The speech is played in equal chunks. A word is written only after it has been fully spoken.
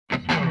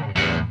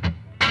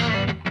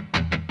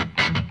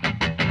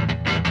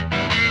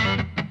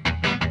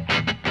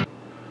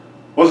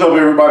What's up,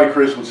 everybody?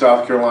 Chris with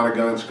South Carolina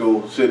Gun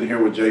School, sitting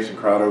here with Jason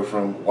Crotteau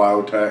from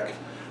WYOTAC.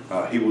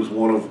 He was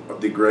one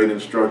of the great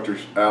instructors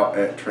out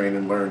at Train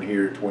and Learn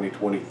here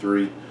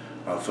 2023.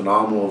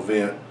 Phenomenal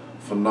event,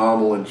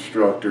 phenomenal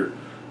instructor.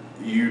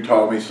 You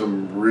taught me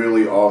some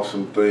really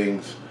awesome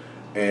things,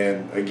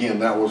 and again,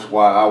 that was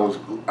why I was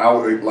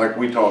like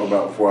we talked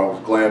about before, I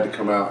was glad to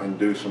come out and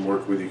do some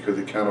work with you, because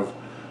it kind of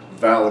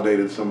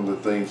validated some of the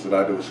things that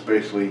I do,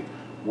 especially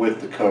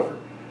with the cover.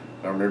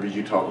 I remember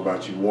you talk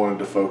about you wanted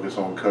to focus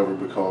on cover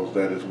because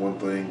that is one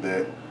thing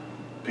that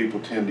people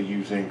tend to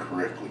use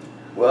incorrectly.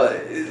 Well,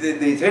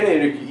 they tend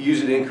to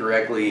use it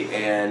incorrectly,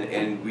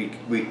 and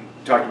we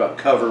talked about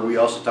cover. We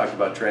also talked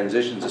about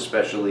transitions,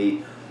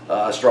 especially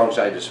strong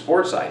side to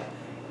support side.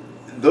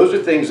 Those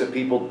are things that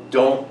people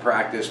don't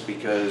practice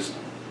because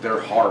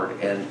they're hard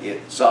and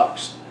it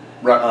sucks.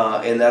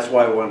 Right. And that's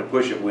why I wanted to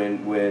push it.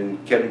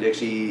 When Kevin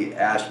Dixie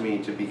asked me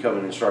to become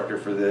an instructor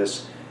for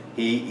this,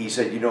 he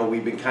said, you know,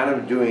 we've been kind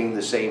of doing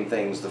the same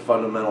things, the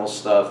fundamental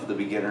stuff, the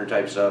beginner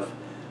type stuff,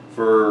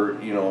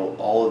 for, you know,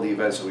 all of the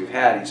events that we've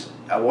had. He said,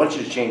 I want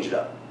you to change it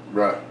up.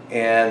 Right.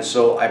 And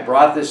so I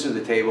brought this to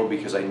the table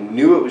because I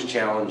knew it was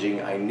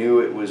challenging. I knew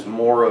it was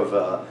more of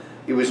a,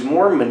 it was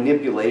more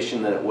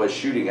manipulation than it was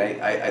shooting.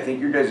 I think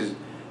your guys'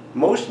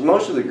 most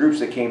of the groups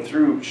that came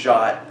through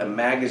shot a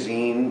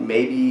magazine,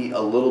 maybe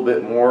a little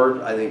bit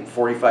more. I think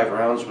 45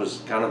 rounds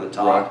was kind of the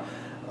top.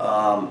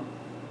 Right.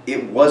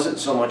 It wasn't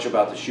so much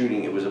about the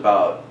shooting. It was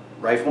about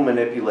rifle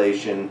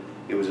manipulation.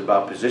 It was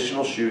about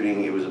positional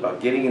shooting. It was about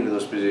getting into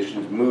those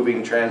positions,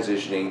 moving,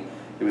 transitioning.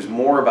 It was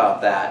more about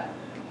that.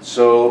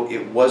 So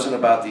it wasn't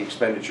about the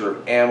expenditure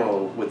of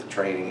ammo with the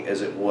training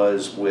as it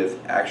was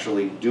with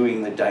actually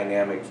doing the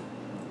dynamic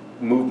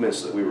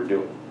movements that we were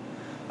doing.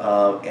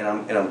 And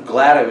I'm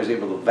glad I was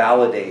able to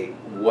validate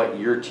what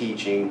you're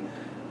teaching,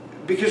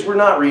 because we're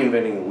not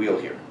reinventing the wheel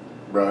here.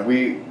 Right.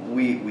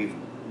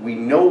 We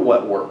know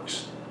what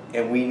works,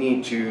 and we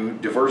need to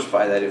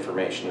diversify that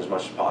information as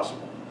much as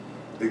possible.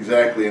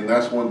 Exactly, and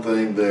that's one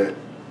thing that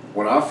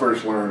when I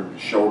first learned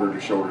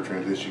shoulder-to-shoulder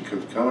transition,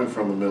 because coming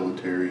from the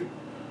military,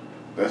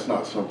 that's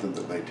not something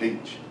that they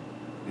teach.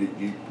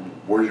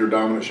 Where's your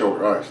dominant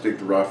shoulder? All right, stick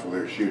the rifle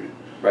there, shoot it.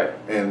 Right.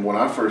 And when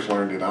I first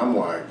learned it, I'm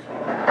like,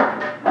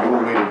 you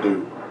want me to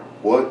do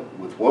what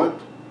with what?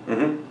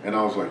 Mm-hmm. And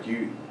I was like,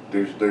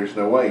 there's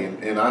no way.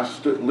 And I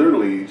stood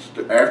literally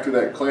after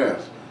that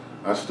class,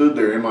 I stood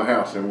there in my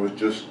house and was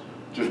just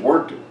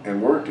worked it.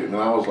 And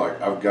I was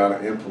like, I've got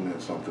to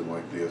implement something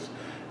like this.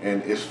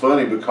 And it's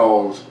funny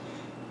because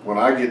when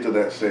I get to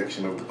that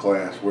section of the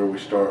class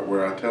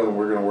where I tell them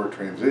we're going to work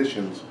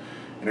transitions,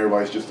 and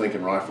everybody's just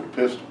thinking rifle to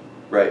pistol.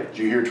 Right. But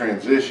you hear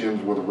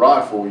transitions with a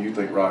rifle, you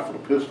think rifle to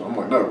pistol. I'm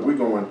like, no, we're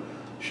going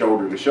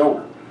shoulder to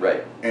shoulder.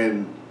 Right.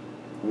 And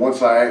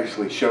once I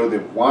actually show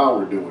them why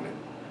we're doing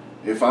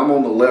it, if I'm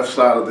on the left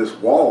side of this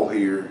wall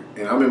here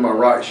and I'm in my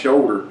right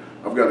shoulder,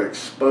 I've got to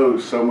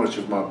expose so much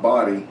of my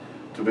body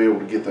to be able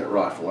to get that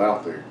rifle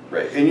out there.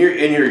 Right. And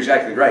you're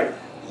exactly right.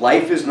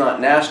 Life is not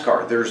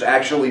NASCAR. There's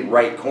actually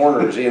right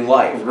corners in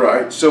life.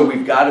 Right. So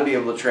we've got to be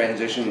able to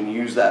transition and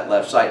use that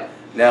left side.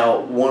 Now,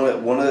 one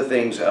of the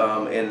things,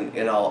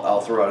 and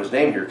I'll throw out his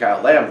name here,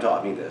 Kyle Lamb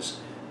taught me this.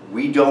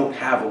 We don't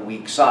have a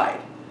weak side.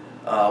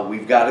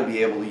 We've got to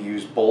be able to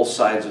use both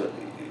sides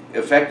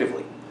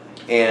effectively.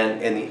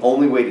 And the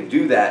only way to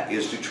do that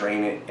is to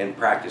train it and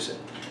practice it.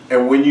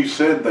 And when you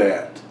said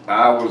that,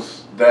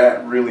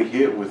 that really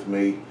hit with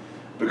me,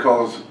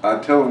 because I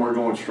tell them we're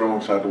going strong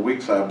side to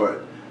weak side,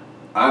 but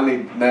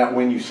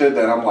when you said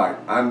that, I'm like,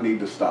 I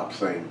need to stop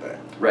saying that.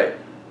 Right.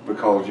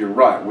 Because you're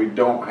right, we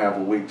don't have a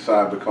weak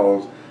side,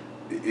 because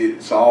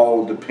it's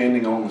all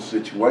depending on the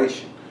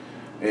situation.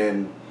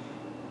 And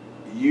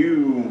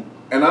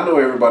I know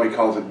everybody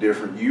calls it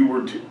different. You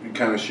were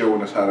kind of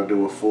showing us how to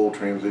do a full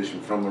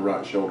transition from the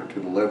right shoulder to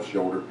the left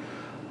shoulder.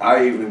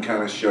 I even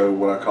kind of show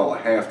what I call a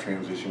half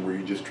transition, where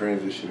you just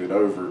transition it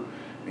over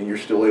and you're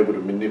still able to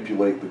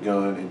manipulate the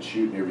gun and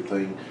shoot and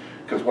everything.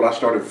 Because what I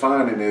started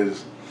finding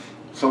is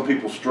some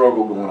people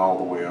struggle going all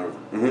the way over.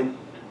 Mm-hmm.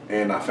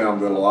 And I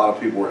found that a lot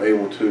of people were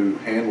able to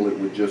handle it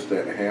with just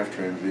that half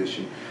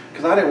transition.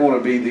 Because I didn't want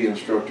to be the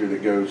instructor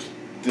that goes,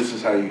 this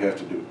is how you have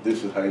to do it,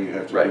 this is how you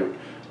have to do it.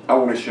 I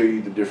want to show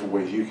you the different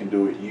ways you can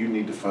do it. You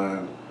need to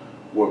find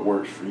what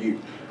works for you.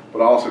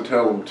 But I also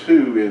tell them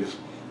too is,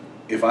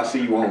 if I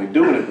see you only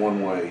doing it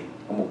one way,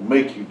 I'm going to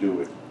make you do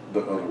it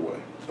the other way.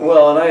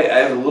 Well, and I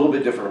have a little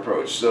bit different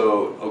approach.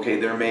 So,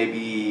 okay, there may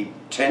be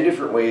 10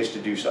 different ways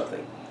to do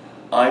something.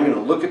 I'm going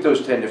to look at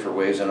those 10 different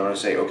ways and I'm going to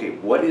say, okay,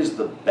 what is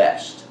the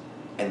best?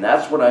 And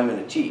that's what I'm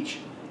going to teach.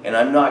 And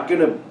I'm not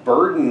going to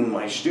burden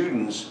my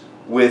students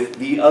with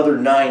the other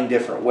 9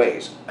 different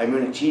ways. I'm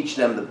going to teach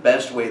them the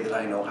best way that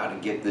I know how to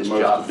get this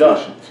job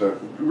done.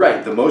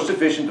 Right, the most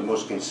efficient, the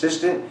most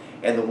consistent,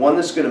 and the one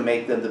that's going to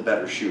make them the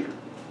better shooter.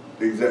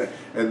 Exactly.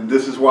 And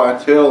this is why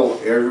I tell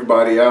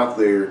everybody out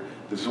there,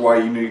 this is why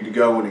you need to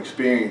go and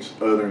experience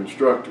other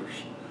instructors.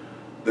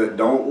 That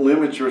don't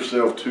limit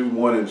yourself to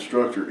one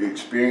instructor.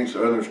 Experience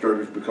other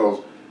instructors,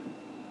 because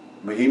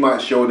I mean, he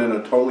might show it in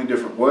a totally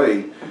different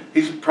way.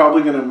 He's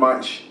probably going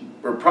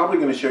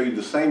to show you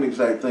the same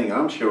exact thing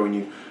I'm showing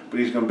you, but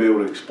he's going to be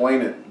able to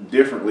explain it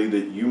differently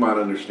that you might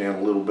understand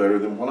a little better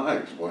than when I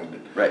explained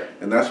it. Right.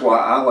 And that's why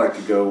I like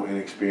to go and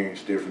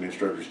experience different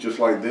instructors, just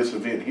like this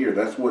event here.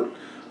 That's what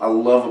I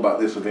love about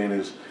this event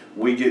is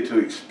we get to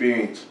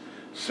experience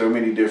so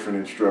many different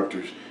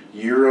instructors.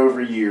 Year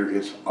over year,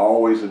 it's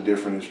always a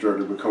different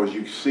instructor because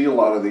you see a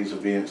lot of these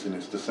events and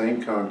it's the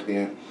same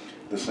content,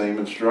 the same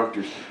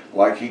instructors.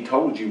 Like he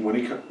told you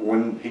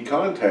when he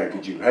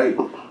contacted you, hey,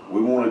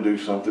 we want to do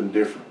something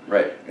different.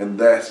 Right. And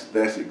that's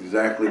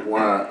exactly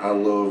why I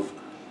love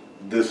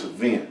this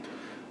event.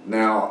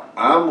 Now,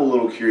 I'm a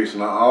little curious,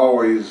 and I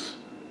always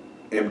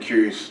am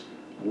curious,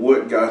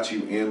 what got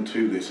you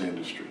into this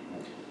industry?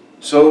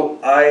 So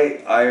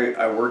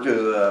I worked as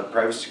a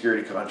private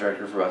security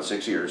contractor for about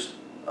 6 years.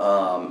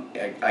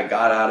 I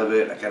got out of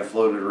it. I kind of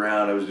floated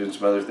around. I was doing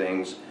some other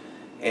things,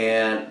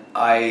 and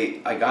I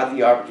got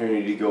the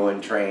opportunity to go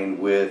and train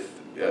with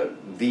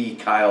the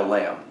Kyle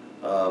Lamb,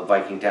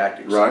 Viking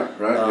Tactics. Right.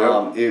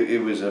 Yep.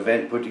 It was an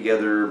event put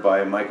together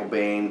by Michael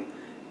Bain,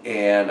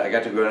 and I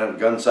got to go down to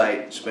gun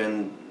site,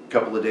 spend a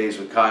couple of days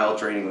with Kyle,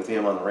 training with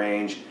him on the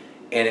range,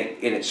 and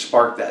it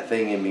sparked that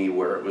thing in me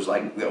where it was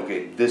like,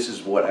 okay, this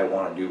is what I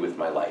want to do with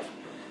my life.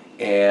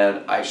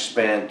 And I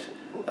spent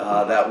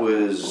that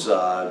was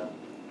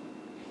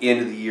end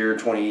of the year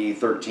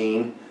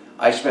 2013.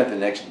 I spent the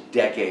next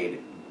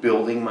decade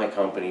building my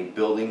company,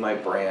 building my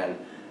brand,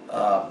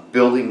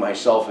 building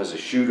myself as a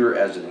shooter,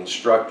 as an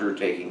instructor,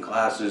 taking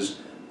classes,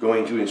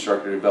 going to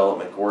instructor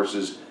development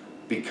courses,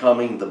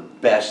 becoming the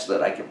best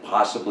that I could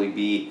possibly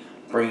be,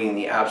 bringing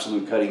the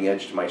absolute cutting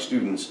edge to my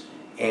students.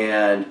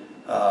 And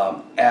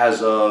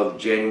as of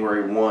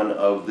January 1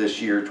 of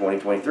this year,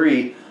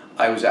 2023,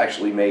 I was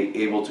actually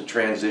able to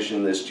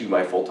transition this to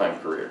my full-time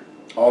career.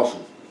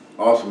 Awesome.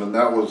 And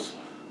that was,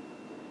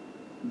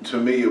 to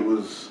me, it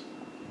was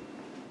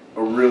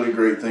a really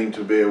great thing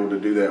to be able to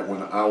do that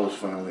when I was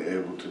finally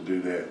able to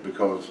do that,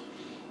 because,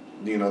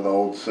 you know, the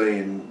old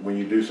saying, when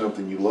you do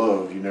something you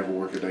love, you never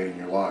work a day in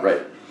your life.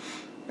 Right.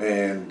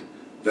 And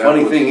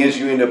funny thing is,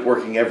 you end up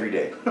working every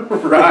day.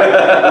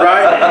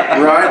 right.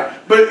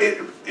 But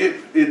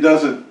it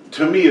doesn't,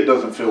 to me, it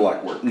doesn't feel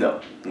like work.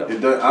 No. It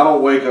does, I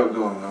don't wake up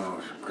going,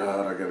 oh,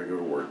 God, I got to go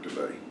to work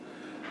today.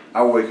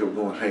 I wake up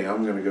going, hey,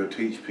 I'm going to go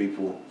teach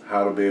people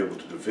how to be able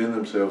to defend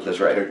themselves and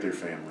protect their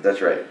family.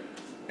 That's right.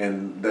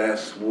 And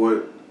that's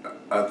what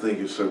I think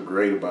is so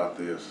great about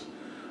this.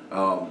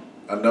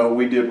 I know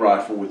we did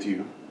rifle with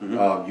you.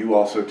 Mm-hmm. You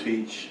also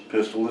teach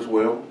pistol as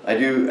well. I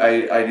do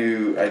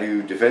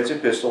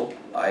defensive pistol.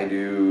 I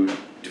do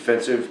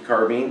defensive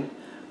carbine.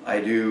 I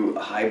do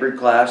a hybrid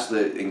class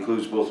that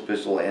includes both the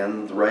pistol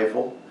and the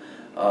rifle.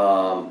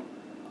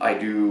 I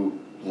do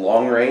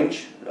long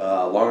range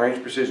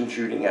precision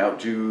shooting out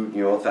to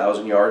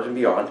 1,000 yards and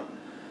beyond.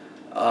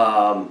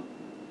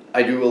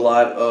 I do a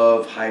lot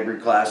of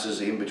hybrid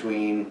classes in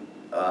between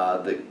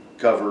that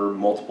cover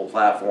multiple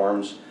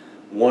platforms.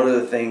 One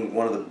of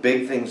the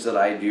big things that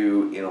I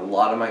do in a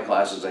lot of my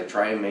classes, I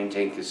try and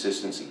maintain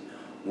consistency.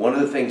 One of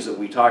the things that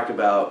we talked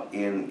about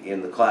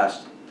in the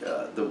class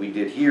that we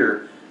did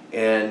here,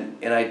 and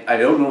I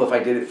don't know if I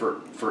did it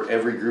for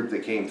every group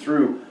that came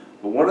through,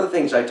 but one of the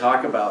things I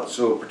talk about,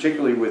 so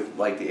particularly with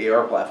like the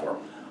AR platform,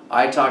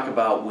 I talk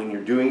about when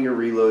you're doing your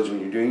reloads, when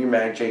you're doing your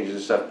mag changes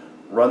and stuff,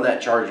 run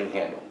that charging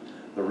handle.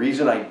 The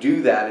reason I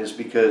do that is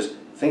because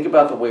think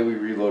about the way we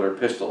reload our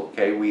pistol,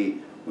 okay?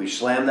 We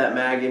slam that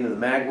mag into the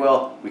mag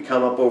well, we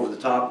come up over the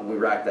top and we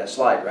rack that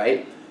slide,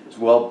 right?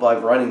 Well, by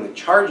running the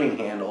charging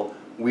handle,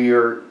 we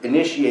are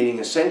initiating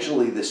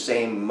essentially the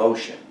same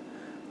motion.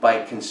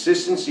 By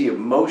consistency of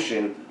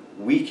motion,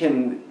 we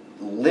can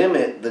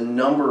limit the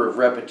number of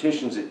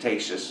repetitions it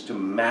takes us to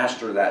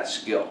master that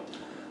skill.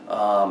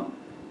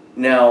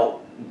 Now,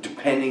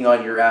 depending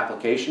on your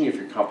application, if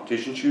you're a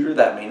competition shooter,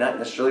 that may not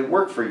necessarily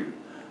work for you.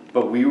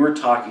 But we were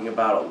talking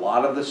about a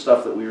lot of the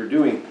stuff that we were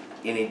doing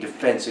in a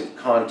defensive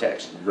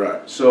context.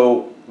 Right.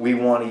 So we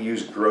want to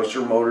use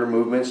grosser motor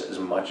movements as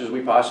much as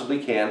we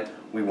possibly can.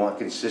 We want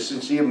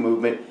consistency of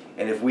movement,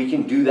 and if we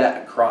can do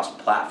that across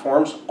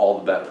platforms, all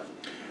the better.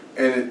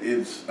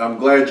 And I'm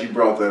glad you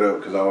brought that up,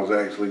 because I was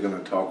actually going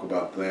to talk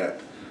about that,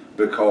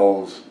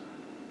 because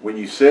when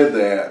you said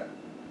that,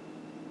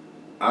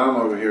 I'm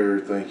over here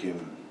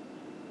thinking,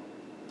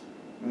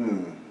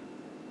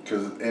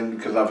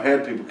 because I've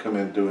had people come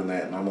in doing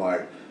that, and I'm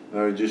like,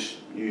 no, just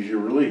use your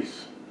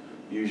release.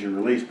 Use your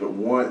release. But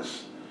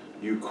once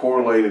you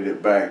correlated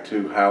it back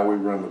to how we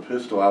run the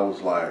pistol, I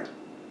was like,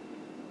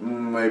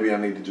 maybe I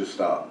need to just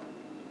stop.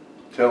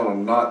 Telling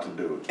them not to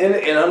do it.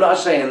 And I'm not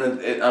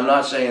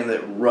saying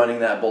that running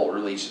that bolt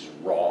release is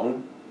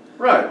wrong.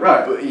 Right.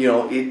 But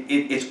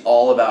it's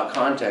all about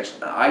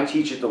context. I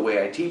teach it the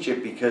way I teach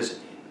it because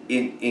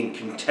in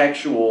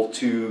contextual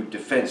to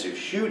defensive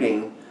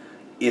shooting,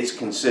 it's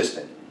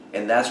consistent.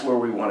 And that's where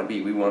we want to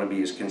be. We want to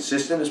be as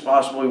consistent as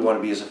possible. We want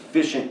to be as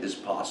efficient as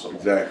possible.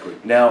 Exactly.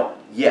 Now,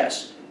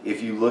 yes,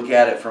 if you look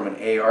at it from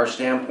an AR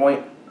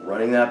standpoint,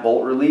 running that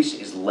bolt release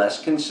is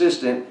less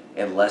consistent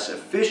and less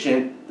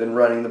efficient than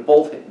running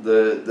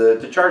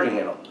the charging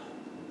handle.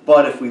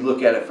 But if we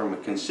look at it from a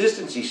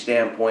consistency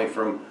standpoint,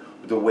 from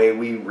the way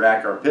we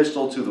rack our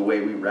pistol to the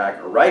way we rack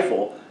a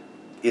rifle,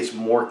 it's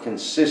more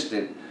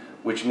consistent,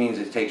 which means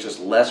it takes us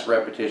less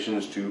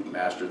repetitions to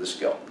master the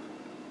skill.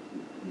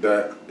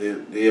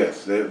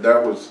 Yes,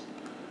 that was,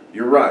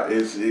 you're right.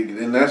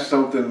 And that's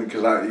something,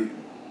 because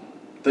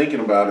thinking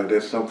about it,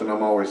 that's something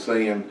I'm always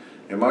saying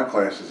in my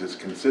classes, is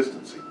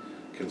consistency.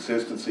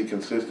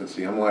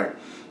 Consistency. I'm like,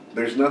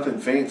 there's nothing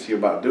fancy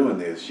about doing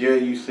this. Yeah,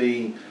 you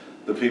see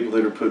the people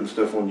that are putting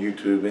stuff on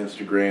YouTube,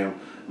 Instagram,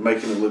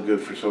 making it look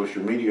good for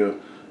social media,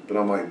 but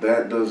I'm like,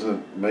 that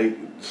doesn't make,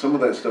 some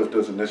of that stuff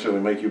doesn't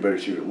necessarily make you a better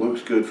shooter. It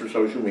looks good for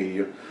social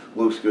media,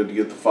 looks good to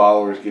get the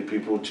followers, get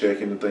people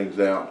checking things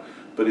out,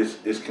 but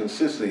it's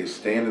consistency. It's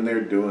standing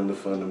there doing the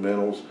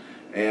fundamentals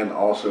and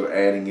also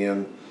adding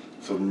in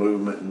some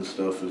movement and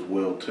stuff as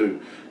well too,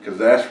 because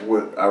that's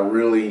what I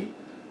really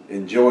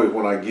enjoy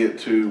when I get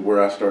to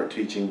where I start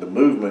teaching the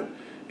movement,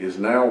 is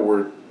now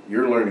where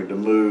you're learning to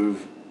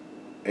move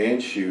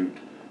and shoot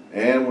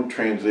and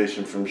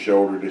transition from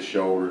shoulder to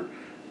shoulder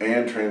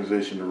and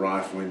transition to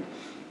rifling.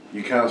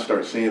 You kind of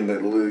start seeing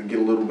that, get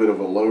a little bit of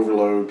a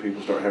overload,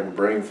 people start having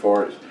brain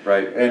farts.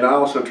 Right. And I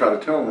also try to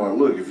tell them, like,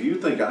 look, if you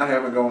think I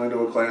haven't gone into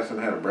a class and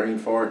had a brain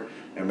fart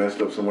and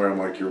messed up somewhere, I'm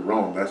like, you're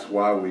wrong. That's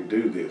why we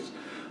do this.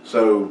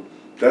 So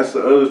that's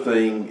the other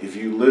thing. If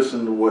you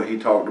listen to what he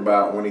talked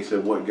about when he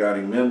said what got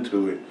him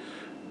into it,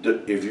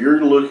 if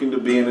you're looking to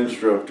be an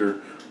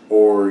instructor,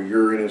 or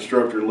you're an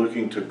instructor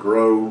looking to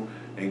grow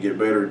and get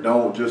better,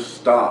 don't just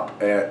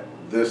stop at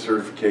this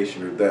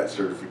certification or that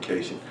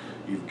certification.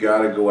 You've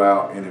got to go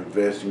out and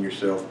invest in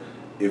yourself.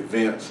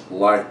 Events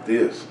like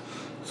this.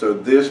 So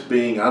this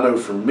being, I know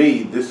for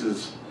me,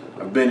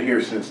 I've been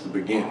here since the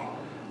beginning.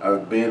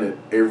 I've been at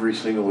every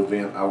single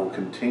event. I will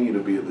continue to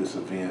be at this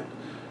event.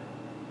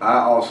 I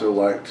also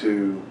like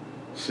to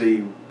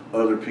see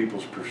other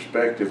people's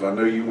perspective. I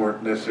know you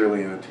weren't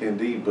necessarily an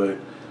attendee, but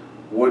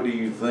what do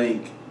you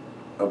think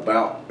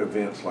about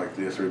events like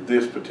this, or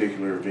this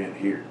particular event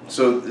here?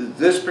 So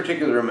this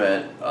particular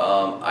event,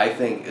 I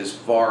think, as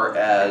far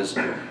as,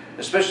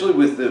 especially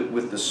with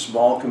the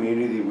small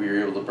community we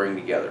were able to bring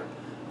together,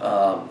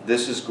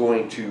 this is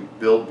going to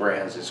build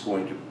brands, it's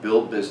going to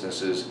build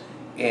businesses,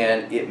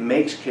 and it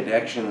makes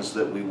connections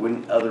that we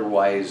wouldn't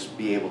otherwise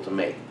be able to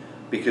make,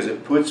 because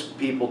it puts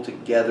people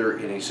together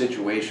in a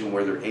situation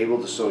where they're able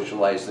to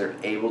socialize, they're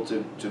able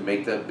to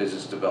make that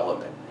business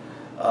development.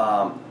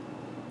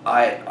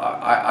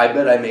 I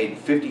bet I made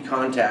 50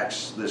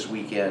 contacts this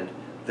weekend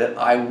that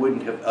I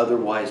wouldn't have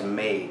otherwise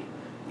made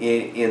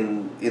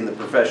in the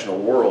professional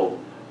world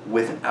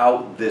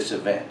without this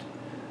event.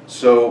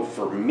 So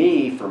for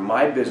me, for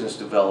my business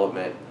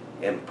development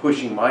and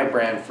pushing my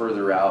brand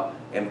further out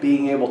and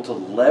being able to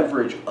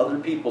leverage other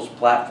people's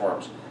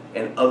platforms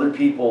and other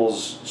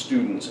people's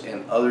students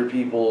and other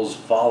people's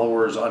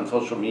followers on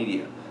social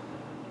media,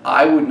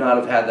 I would not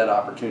have had that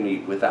opportunity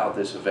without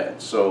this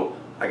event. So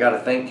I got to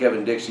thank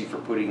Kevin Dixie for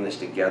putting this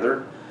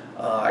together.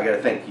 I got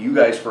to thank you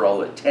guys for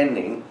all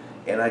attending.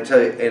 And I tell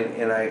you,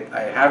 and I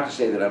have to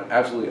say that I'm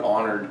absolutely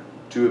honored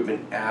to have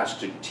been asked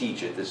to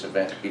teach at this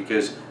event,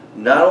 because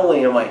not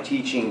only am I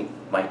teaching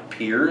my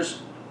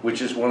peers,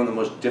 which is one of the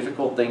most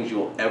difficult things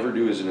you'll ever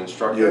do as an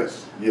instructor.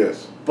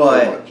 Yes.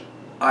 But So much.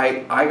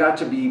 I got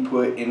to be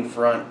put in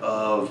front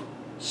of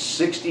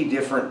 60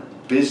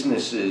 different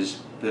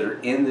businesses that are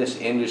in this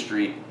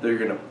industry that are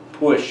going to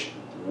push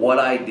what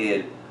I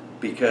did,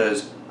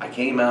 because I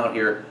came out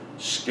here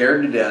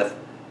scared to death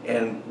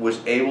and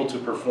was able to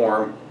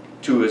perform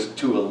to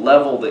a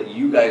level that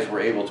you guys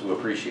were able to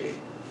appreciate.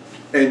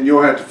 And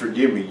you'll have to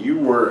forgive me, you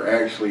were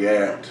actually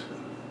at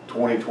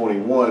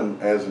 2021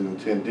 as an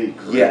attendee,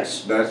 correct?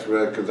 Yes. That's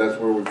right, because that's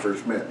where we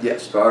first met.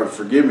 Yes. So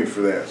forgive me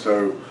for that.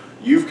 So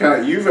you've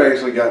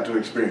actually got to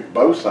experience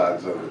both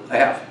sides of it. I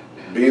have.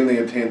 Being the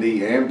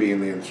attendee and being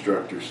the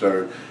instructor.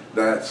 So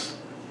that's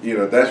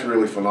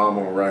really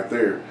phenomenal right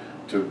there,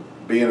 to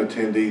be an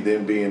attendee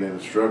then being an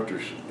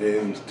instructor,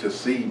 and to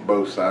see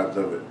both sides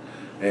of it.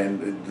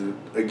 And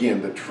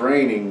again, the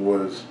training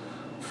was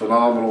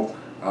phenomenal.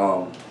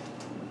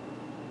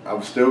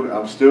 I'm taking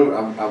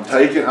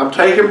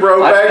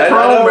Brokeback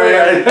Pro,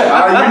 man. You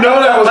know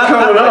that was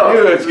coming up.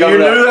 You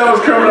knew that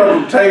was coming up.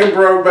 I'm taking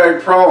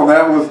Brokeback Pro, and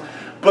that was.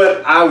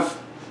 But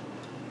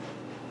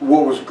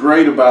what was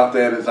great about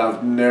that is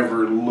I've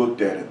never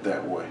looked at it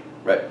that way.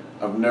 Right.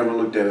 I've never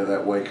looked at it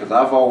that way, because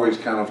I've always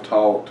kind of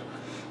taught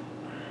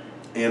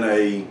in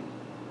a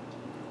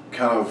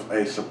kind of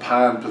a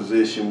supine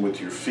position with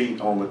your feet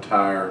on the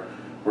tire,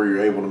 where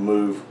you're able to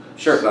move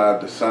side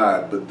to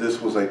side. But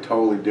this was a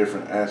totally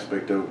different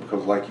aspect of it,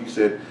 because like you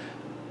said,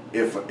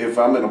 if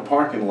I'm in a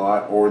parking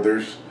lot, or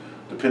there's,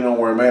 depending on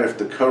where I'm at, if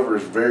the cover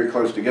is very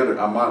close together,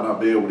 I might not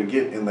be able to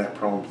get in that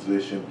prone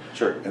position.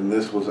 Sure. And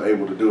this was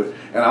able to do it.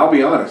 And I'll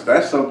be honest,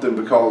 that's something,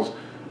 because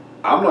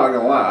I'm not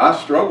gonna lie, I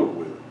struggled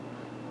with it.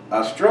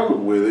 I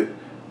struggled with it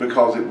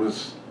because it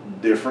was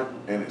different,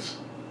 and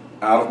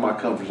out of my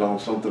comfort zone,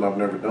 something I've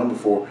never done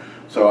before.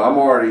 So I'm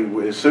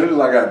already, as soon as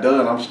I got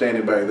done, I'm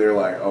standing back there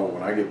like, oh,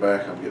 when I get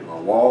back, I'm getting my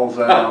walls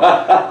out.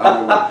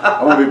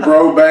 I'm gonna be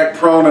back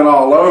proning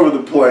all over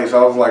the place.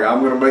 I was like,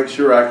 I'm gonna make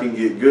sure I can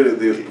get good at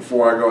this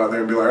before I go out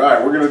there and be like, all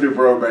right, we're gonna do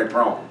back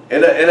prone.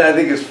 And I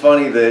think it's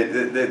funny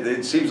that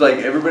it seems like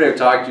everybody I've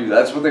talked to,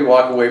 that's what they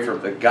walk away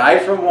from. The guy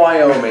from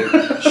Wyoming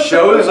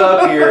shows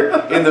up here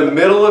in the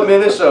middle of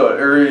Minnesota,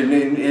 or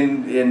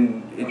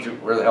in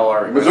where the hell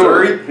are we?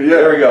 Missouri? Yeah.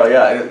 There we go,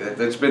 yeah.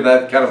 It's been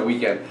that kind of a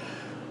weekend.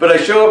 But I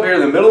show up here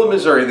in the middle of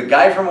Missouri, the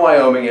guy from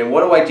Wyoming, and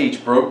what do I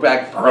teach?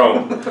 Back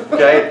prone.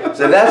 Okay?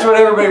 So that's what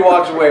everybody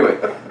walks away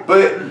with.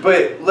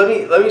 But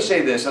let me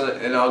say this,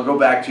 and I'll go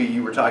back to,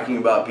 you were talking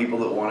about people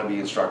that want to be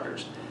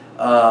instructors.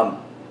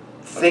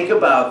 Think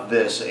about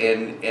this,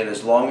 and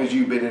as long as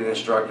you've been an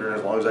instructor, and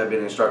as long as I've been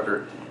an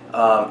instructor,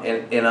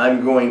 and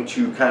I'm going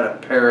to kind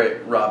of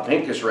parrot Rob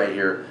Pincus right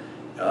here,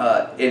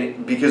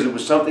 because it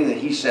was something that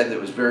he said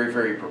that was very,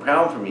 very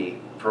profound to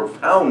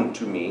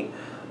me.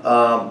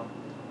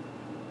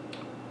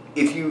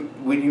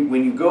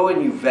 When you go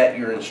and you vet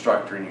your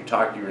instructor and you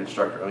talk to your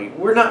instructor, I mean,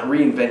 we're not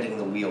reinventing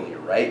the wheel here,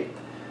 right?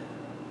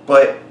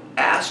 But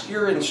ask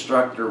your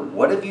instructor,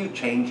 what have you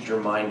changed your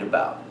mind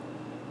about?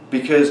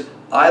 Because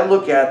I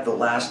look at the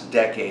last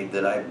decade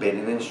that I've been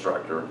an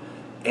instructor,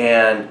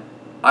 and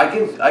I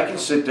can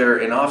sit there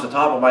and off the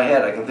top of my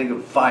head I can think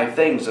of 5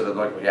 things that I'm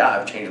like, well, yeah,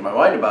 I've changed my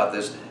mind about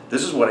this.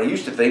 This is what I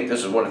used to think.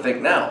 This is what I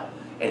think now,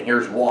 and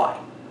here's why.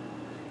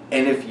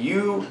 And if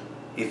you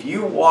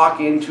walk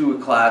into a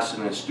class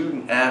and a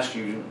student asks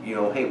you,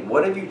 hey,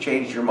 what have you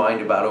changed your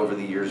mind about over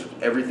the years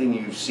of everything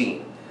you've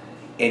seen?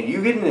 And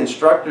you get an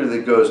instructor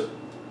that goes,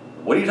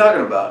 what are you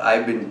talking about?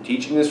 I've been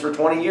teaching this for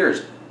 20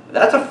 years.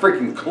 That's a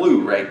freaking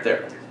clue right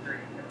there.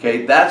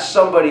 Okay, that's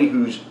somebody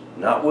who's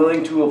not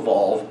willing to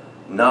evolve,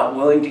 not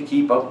willing to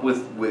keep up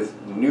with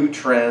new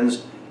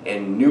trends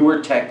and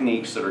newer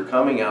techniques that are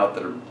coming out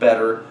that are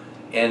better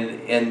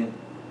and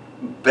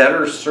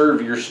better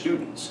serve your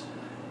students.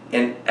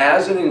 And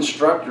as an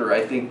instructor,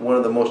 I think one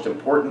of the most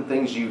important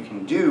things you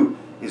can do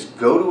is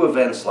go to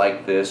events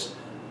like this,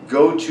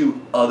 go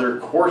to other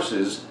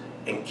courses,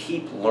 and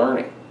keep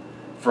learning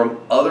from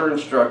other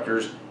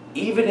instructors,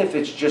 even if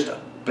it's just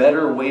a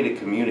better way to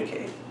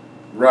communicate.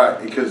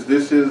 Right, because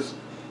this is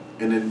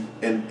an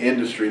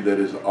industry that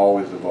is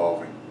always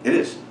evolving. It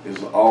is.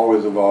 It's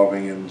always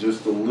evolving, and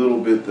just a little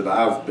bit that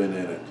I've been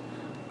in it,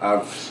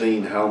 I've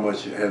seen how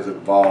much it has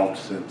evolved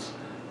since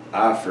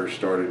I first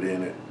started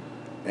in it.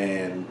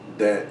 And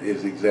that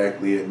is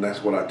exactly it, and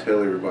that's what I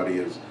tell everybody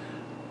is,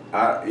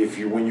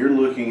 when you're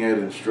looking at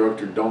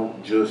instructor,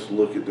 don't just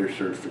look at their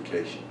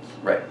certifications.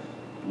 Right.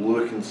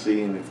 Look and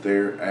seeing if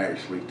they're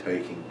actually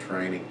taking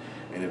training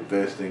and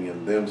investing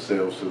in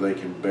themselves so they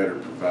can better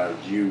provide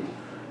you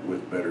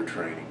with better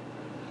training.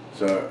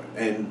 So,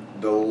 and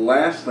the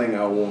last thing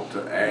I want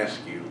to ask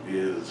you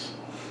is,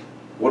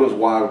 what does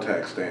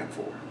WYOTAC stand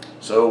for?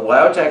 So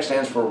WYOTAC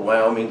stands for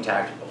Wyoming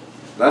Tactical.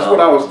 That's what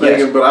I was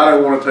thinking, yes. But I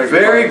didn't want to take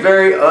very,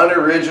 very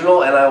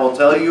unoriginal, and I will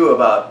tell you,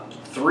 about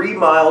 3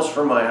 miles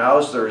from my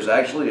house, there is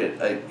actually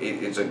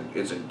it's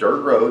a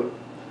dirt road,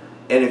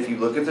 and if you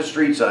look at the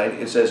street sign,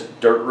 it says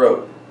dirt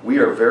road. We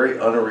are very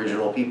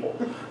unoriginal people,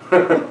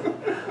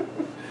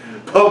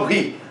 but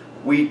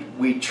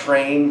we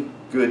train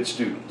good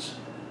students.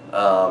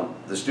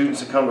 The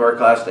students that come to our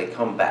class, they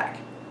come back,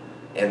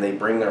 and they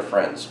bring their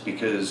friends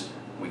because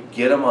we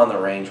get them on the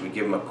range. We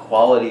give them a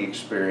quality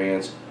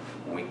experience.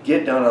 When we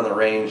get down on the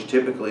range,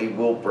 typically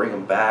we'll bring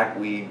them back.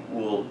 We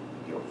will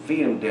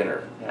feed them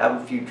dinner,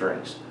 have a few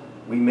drinks.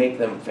 We make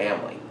them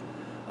family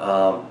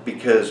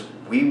because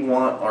we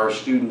want our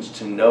students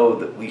to know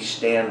that we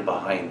stand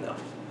behind them.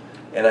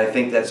 And I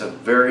think that's a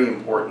very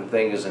important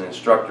thing as an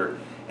instructor.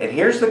 And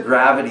here's the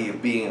gravity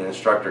of being an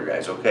instructor,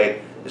 guys,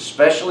 okay?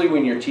 Especially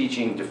when you're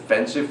teaching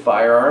defensive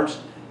firearms,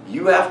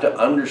 you have to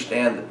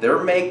understand that there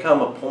may come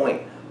a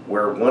point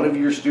where one of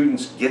your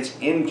students gets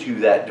into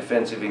that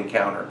defensive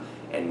encounter,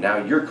 and now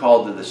you're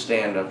called to the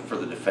stand up for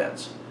the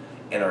defense.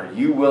 And are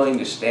you willing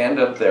to stand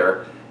up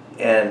there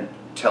and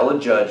tell a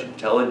judge and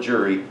tell a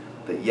jury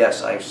that,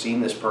 yes, I've seen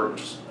this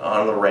person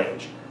on the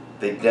range.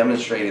 They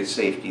demonstrated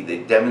safety, they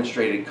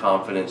demonstrated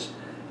confidence,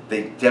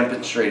 they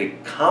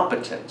demonstrated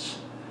competence.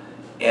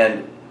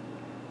 And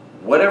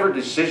whatever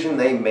decision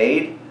they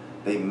made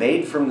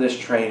from this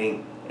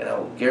training, and I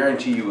will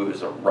guarantee you it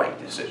was a right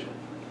decision.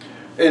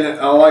 And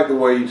I like the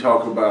way you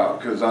talk about,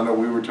 because I know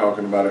we were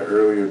talking about it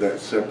earlier, that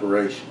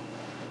separation.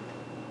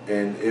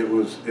 And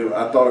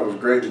I thought it was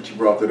great that you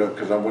brought that up,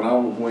 because when I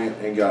went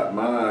and got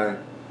my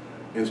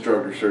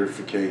instructor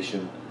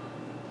certification,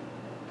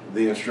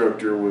 the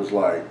instructor was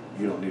like,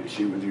 you don't need to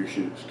shoot with your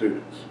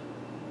students.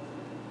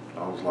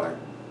 I was like,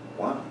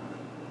 why?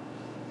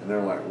 And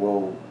they're like,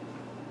 well,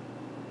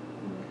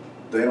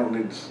 they don't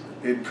need to,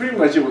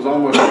 it was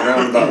almost a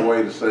roundabout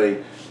way to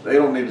say, they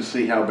don't need to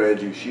see how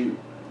bad you shoot.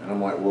 And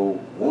I'm like, well,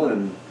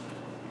 1,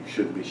 you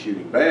shouldn't be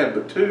shooting bad,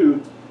 but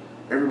 2,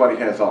 everybody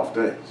has off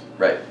days.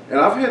 Right. And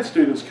I've had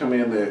students come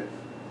in that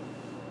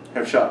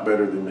have shot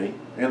better than me.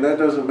 and that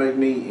doesn't make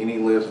me any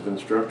less of an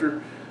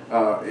instructor.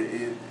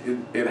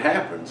 It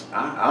happens.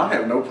 I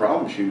have no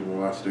problem shooting with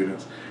my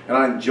students, and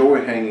I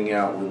enjoy hanging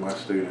out with my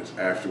students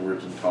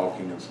afterwards and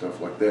talking and stuff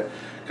like that,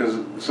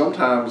 because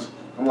sometimes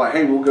I'm like,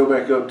 hey, we'll go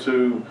back up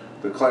to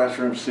the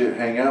classroom, sit,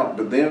 hang out,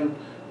 but then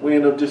we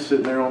end up just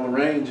sitting there on the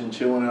range and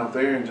chilling out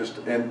there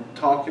and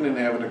talking and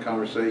having a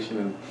conversation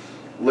and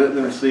letting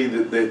them see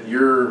that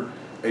you're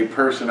a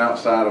person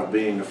outside of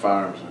being a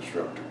firearms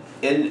instructor.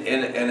 And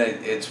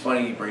it's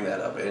funny you bring that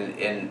up.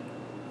 And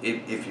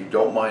if you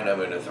don't mind, I'm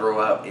going to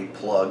throw out a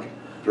plug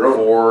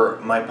for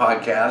my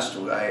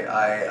podcast.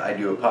 I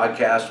do a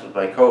podcast with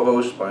my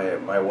co-host,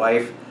 my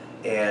wife,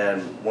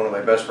 and one of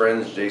my best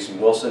friends, Jason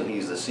Wilson.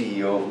 He's the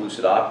CEO of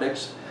Lucid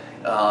Optics.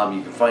 You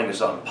can find us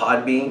on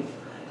Podbean.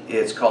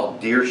 It's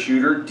called Deer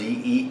Shooter,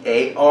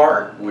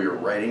 DEAR. We're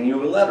writing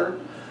you a letter.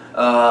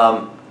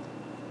 And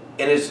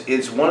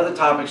it's one of the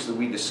topics that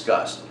we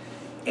discussed.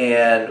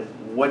 And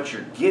what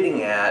you're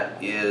getting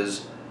at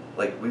is,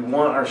 like, we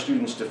want our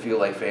students to feel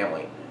like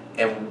family.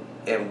 And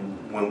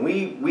when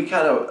we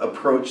kind of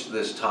approach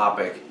this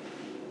topic,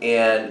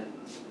 and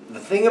the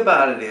thing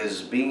about it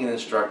is, being an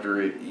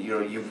instructor, you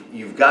know,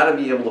 you've got to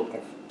be able to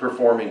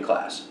perform in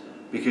class,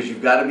 because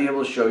you've got to be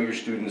able to show your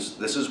students,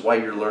 this is why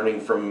you're learning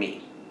from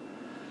me.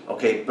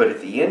 Okay, but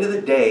at the end of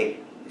the day,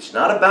 it's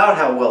not about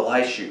how well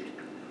I shoot.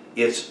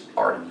 It's,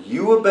 are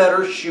you a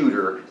better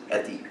shooter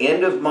at the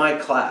end of my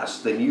class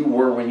than you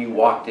were when you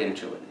walked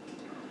into it?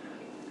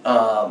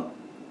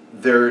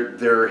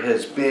 There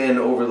has been,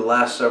 over the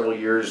last several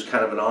years,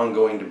 kind of an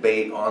ongoing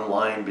debate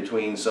online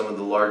between some of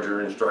the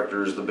larger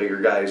instructors, the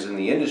bigger guys in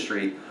the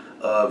industry,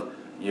 of,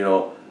 you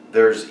know,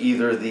 there's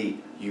either the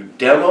you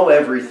demo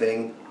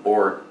everything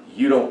or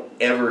you don't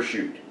ever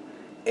shoot.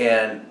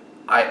 And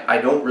I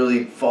don't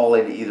really fall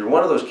into either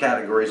one of those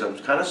categories. I'm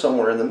kind of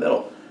somewhere in the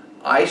middle.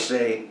 I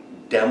say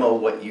demo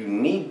what you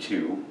need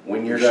to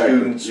when your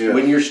students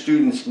when your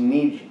students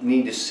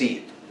need to see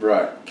it.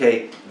 Right.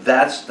 Okay,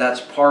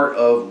 that's part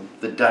of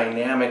the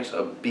dynamics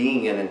of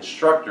being an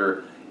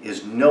instructor,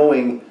 is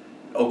knowing,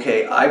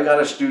 okay, I've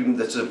got a student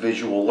that's a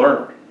visual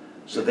learner,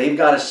 so they've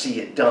got to see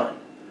it done.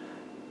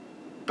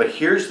 But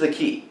here's the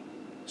key.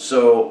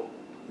 So,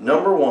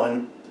 number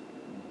one,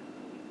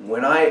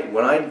 when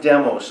I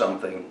demo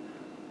something,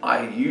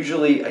 I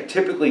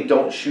typically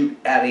don't shoot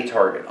at a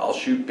target. I'll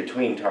shoot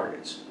between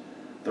targets.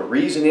 The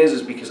reason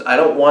is because I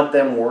don't want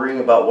them worrying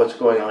about what's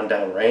going on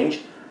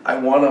downrange. I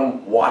want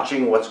them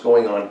watching what's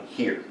going on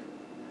here.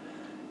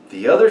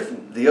 The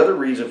other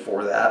reason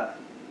for that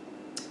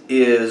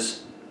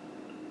is,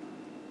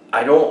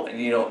 I don't,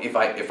 you know, if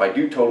I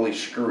do totally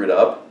screw it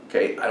up,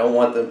 okay, I don't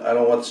want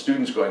the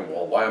students going,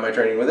 well, why am I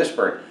training with this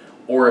bird?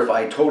 Or if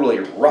I totally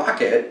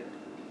rock it,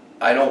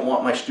 I don't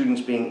want my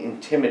students being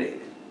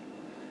intimidated.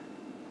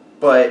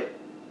 But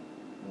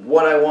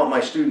what I want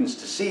my students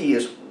to see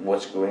is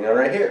what's going on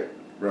right here.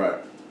 Right.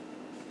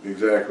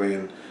 Exactly.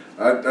 And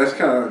that's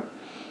kind of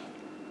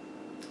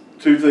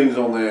two things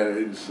on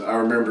that. I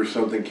remember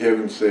something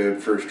Kevin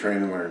said, first train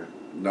and learn.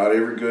 Not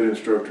every good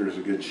instructor is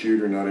a good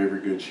shooter. Not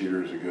every good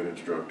shooter is a good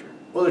instructor.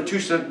 Well, they're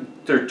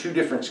two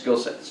different skill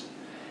sets.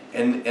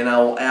 And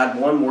I'll add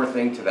one more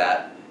thing to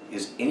that,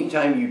 is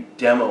anytime you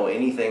demo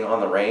anything on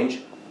the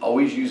range,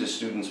 always use a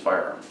student's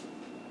firearm.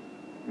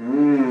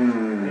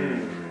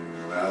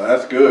 Now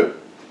that's good.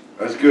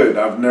 That's good.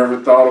 I've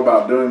never thought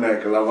about doing that,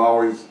 because I've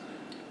always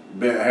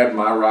had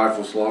my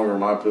rifle slung or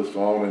my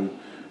pistol on and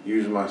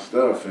using my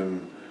stuff.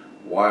 And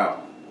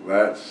wow,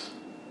 that's,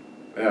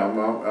 yeah, I'm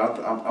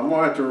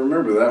gonna have to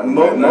remember that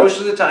one. Most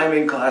of the time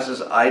in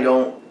classes, I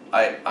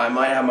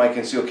might have my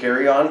concealed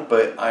carry on,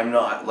 but I'm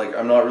not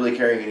really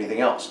carrying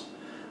anything else.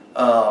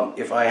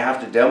 If I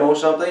have to demo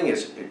something,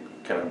 it's,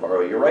 can I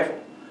borrow your rifle?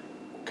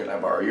 Can I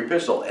borrow your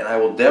pistol? And I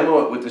will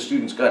demo it with the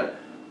student's gun.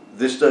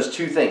 This does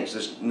two things.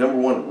 This, number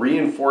one,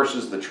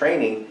 reinforces the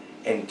training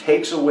and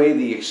takes away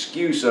the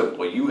excuse of,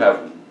 well, you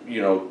have, you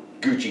know,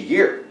 Gucci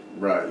gear.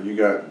 Right. You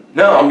got.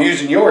 No, I'm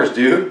using yours,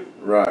 dude.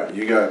 Right.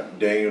 You got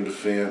Daniel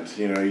Defense.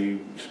 You know,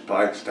 you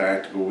Spike's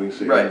Tactical. We can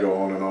sit here and go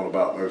on and on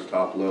about those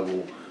top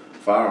level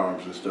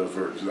firearms and stuff.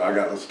 I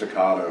got the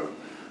Staccato.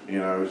 You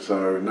know,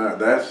 so no,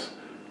 that's,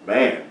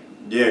 man.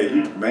 Yeah,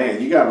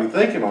 you got me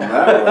thinking on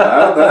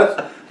that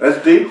one.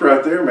 That's deep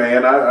right there,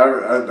 man.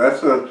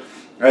 That's a,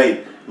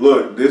 hey,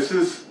 look, this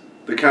is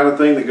the kind of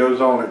thing that goes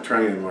on at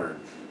Train and Learn.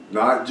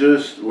 Not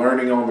just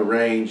learning on the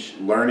range,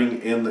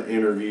 learning in the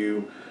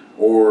interview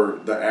or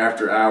the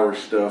after hours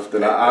stuff that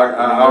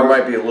there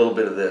might be a little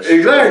bit of this.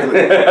 Exactly,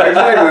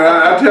 exactly.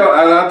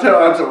 I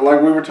tell,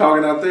 like we were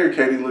talking out there,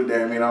 Katie looked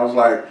at me and I was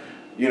like,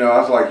 you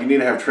need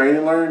to have Train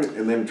and Learn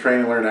and then Train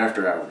and Learn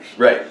after hours.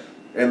 Right.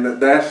 And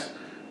that's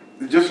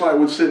just like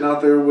with sitting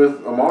out there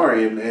with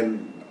Amari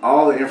and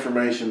all the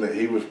information that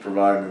he was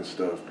providing and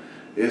stuff.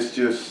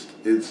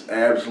 It's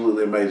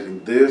absolutely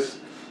amazing.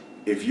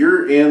 If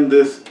you're in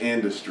this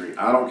industry,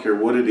 I don't care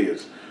what it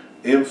is,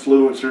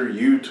 influencer,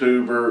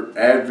 YouTuber,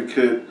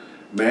 advocate,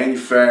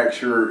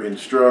 manufacturer,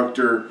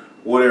 instructor,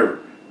 whatever,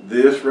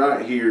 this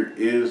right here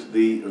is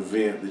the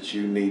event that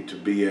you need to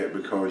be at,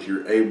 because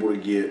you're able to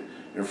get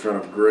in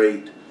front of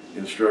great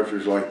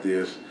instructors like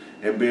this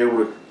and be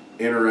able to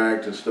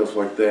interact and stuff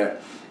like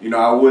that. You know,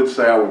 I would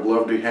say I would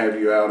love to have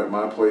you out at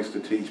my place to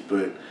teach,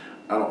 but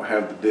I don't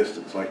have the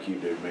distance like you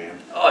do, man.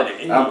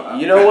 Oh,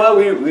 you know what?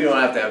 We don't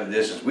have to have the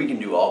distance. We can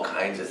do all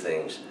kinds of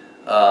things.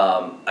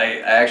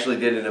 I actually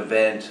did an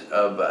event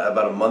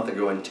about a month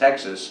ago in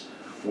Texas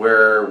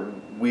where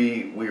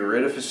we were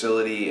at a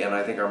facility, and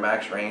I think our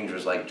max range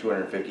was like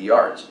 250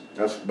 yards.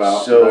 That's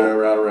about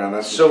right around.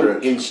 That's so a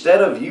stretch.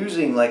 Instead of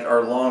using like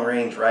our long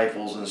range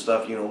rifles and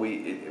stuff, you know,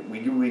 we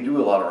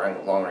do a lot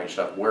of long range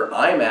stuff. Where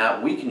I'm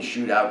at, we can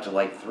shoot out to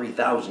like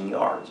 3,000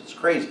 yards. It's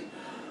crazy,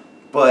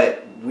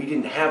 but we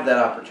didn't have that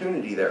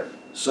opportunity there.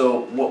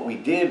 So what we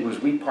did was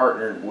we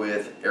partnered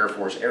with Air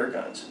Force air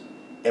guns,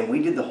 and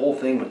we did the whole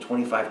thing with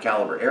 25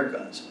 caliber air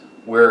guns,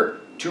 where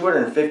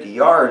 250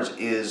 yards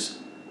is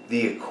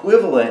the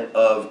equivalent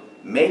of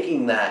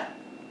making that,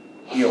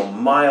 you know,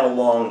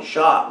 mile-long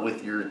shot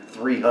with your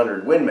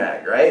 300 Win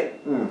Mag, right?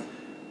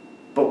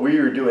 But we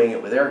were doing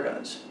it with air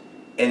guns.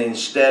 And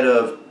instead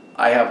of,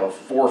 I have a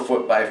 4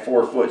 foot by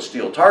 4 foot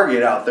steel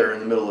target out there in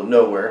the middle of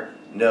nowhere,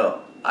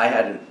 no, I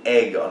had an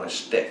egg on a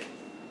stick.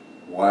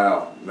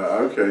 Wow. No,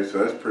 okay,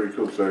 so that's pretty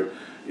cool. So,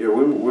 yeah,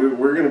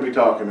 we're going to be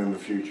talking in the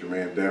future,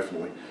 man,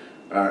 definitely.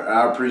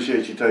 I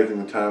appreciate you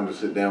taking the time to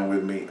sit down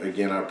with me.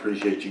 Again, I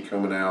appreciate you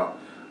coming out,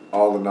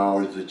 all the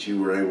knowledge that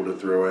you were able to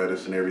throw at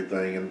us and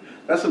everything. And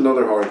that's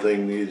another hard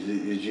thing is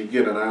you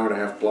get an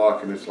hour-and-a-half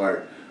block and it's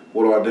like,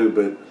 what do I do?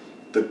 But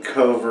the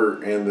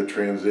cover and the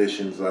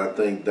transitions, I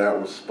think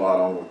that was spot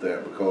on with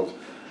that, because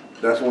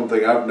that's one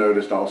thing I've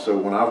noticed also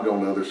when I've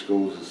gone to other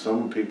schools is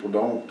some people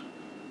don't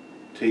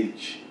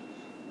teach.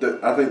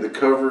 I think the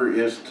cover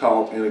is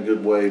taught in a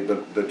good way,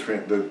 but the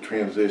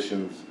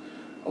transitions,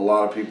 a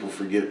lot of people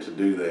forget to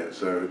do that.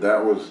 So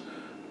that was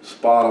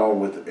spot on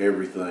with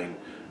everything.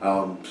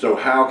 So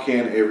how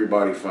can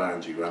everybody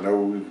find you? I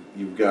know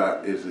you've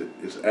got, it's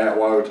at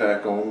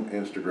WYOTAC on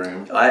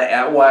Instagram.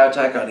 At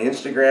WYOTAC on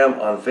Instagram.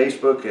 On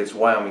Facebook, it's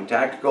Wyoming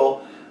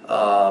Tactical.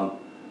 The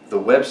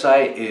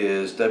website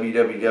is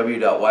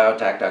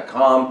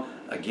www.wyotac.com.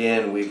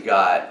 Again, we've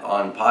got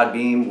on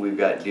Podbeam, we've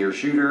got Deer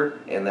Shooter,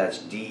 and that's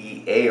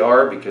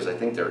DEAR, because I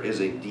think there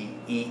is a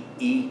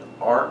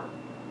DEER.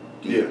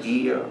 Yes.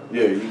 DER.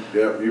 Yeah,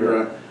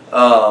 you're right.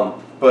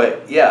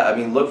 But yeah, I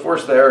mean, look for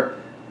us there.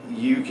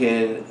 You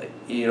can,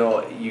 you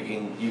know, you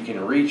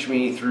can reach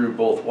me through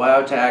both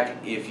WYOTAC.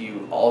 If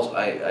you also,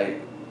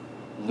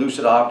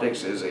 Lucid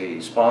Optics is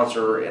a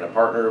sponsor and a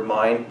partner of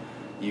mine.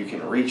 You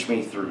can reach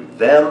me through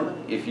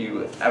them if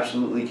you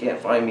absolutely can't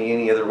find me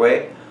any other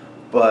way.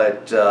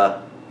 But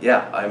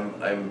yeah,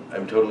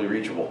 I'm totally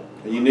reachable.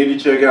 And you need to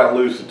check out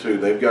Lucid too.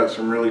 They've got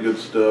some really good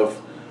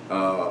stuff.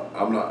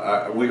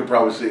 We could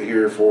probably sit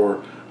here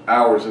for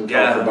hours and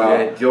talk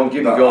about. Don't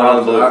get me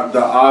going on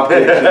the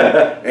optics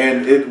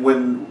and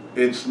when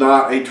it's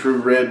not a true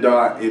red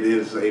dot, it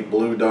is a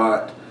blue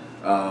dot.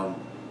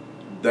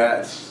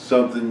 That's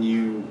something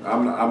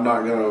I'm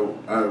not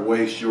gonna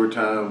waste your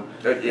time.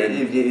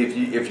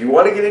 If you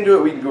want to get into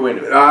it, we can go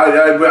into it.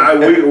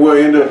 We'll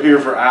end up here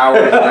for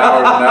hours and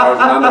hours and hours.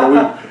 And I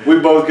know we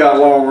both got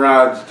long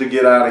rides to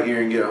get out of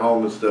here and get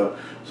home and stuff.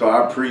 So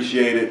I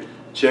appreciate it.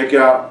 Check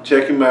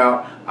him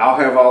out. I'll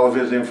have all of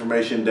his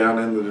information down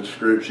in the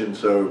description,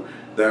 so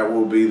that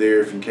will be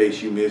there if in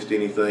case you missed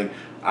anything.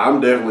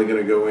 I'm definitely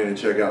going to go in and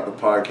check out the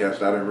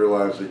podcast. I didn't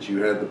realize that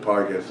you had the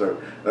podcast, so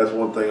that's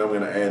one thing I'm going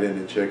to add in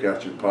and check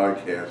out your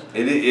podcast.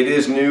 It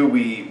is new.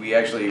 We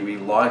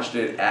launched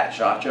it at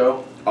SHOT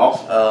Show.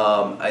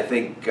 Awesome. I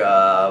think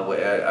I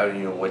don't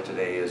even know what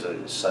today is.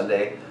 It's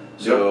Sunday.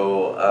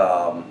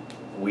 So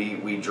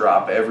we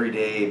drop every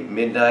day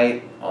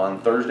midnight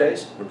on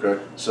Thursdays. Okay.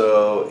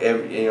 So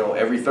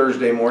every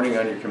Thursday morning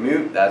on your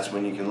commute, that's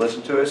when you can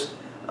listen to us.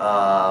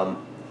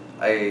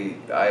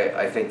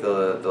 I think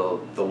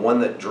the one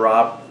that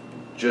dropped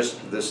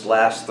just this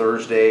last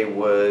Thursday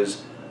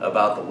was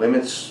about the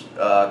women's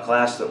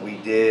class that we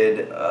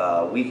did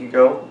a week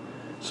ago.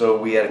 So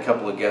we had a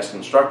couple of guest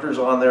instructors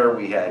on there.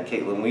 We had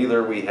Caitlin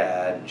Wheeler, we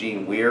had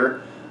Jean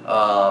Weir.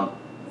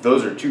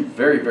 Those are two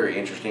very, very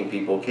interesting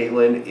people.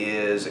 Caitlin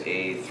is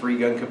a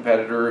 3-gun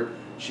competitor.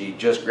 She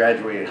just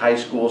graduated high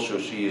school, so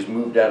she has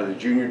moved out of the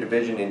junior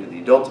division into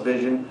the adult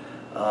division.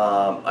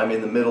 I'm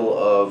in the middle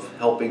of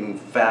helping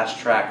fast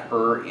track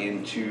her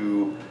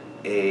into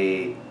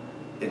a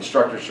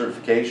instructor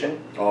certification.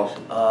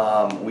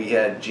 Awesome. We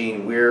had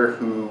Jean Weir,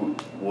 who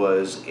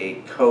was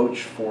a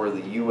coach for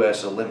the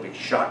U.S. Olympic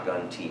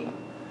shotgun team.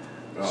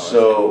 Oh,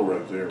 so cool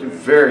right there, man.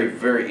 very,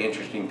 very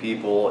interesting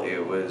people.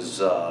 It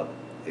was a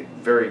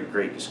very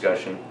great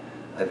discussion.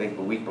 I think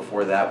the week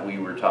before that we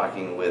were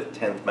talking with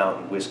 10th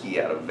Mountain Whiskey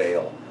out of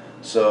Vail.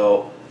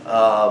 So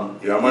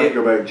yeah, I might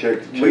go back and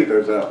check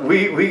those out.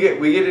 We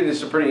get into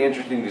some pretty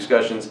interesting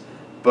discussions,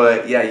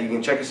 but yeah, you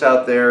can check us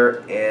out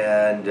there,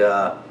 and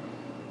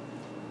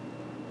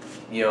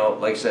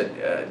like I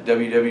said,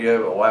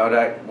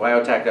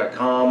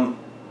 www.wyotac.com,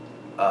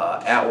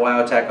 at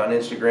WYOTAC on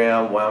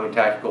Instagram, Wyoming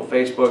Tactical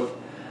Facebook.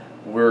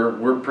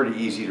 we're pretty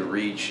easy to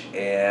reach,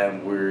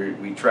 and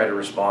we try to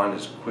respond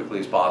as quickly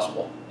as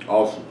possible.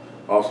 Awesome,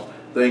 awesome.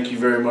 Thank you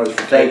very much for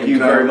taking Thank you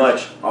time. very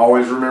much.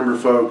 Always remember,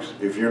 folks,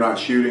 if you're not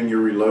shooting,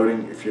 you're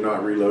reloading. If you're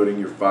not reloading,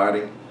 you're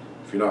fighting.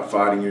 If you're not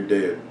fighting, you're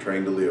dead.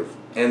 Train to live.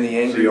 And the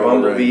angry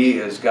bumblebee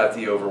has got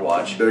the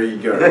overwatch. There you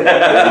go. There you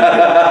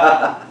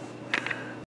go.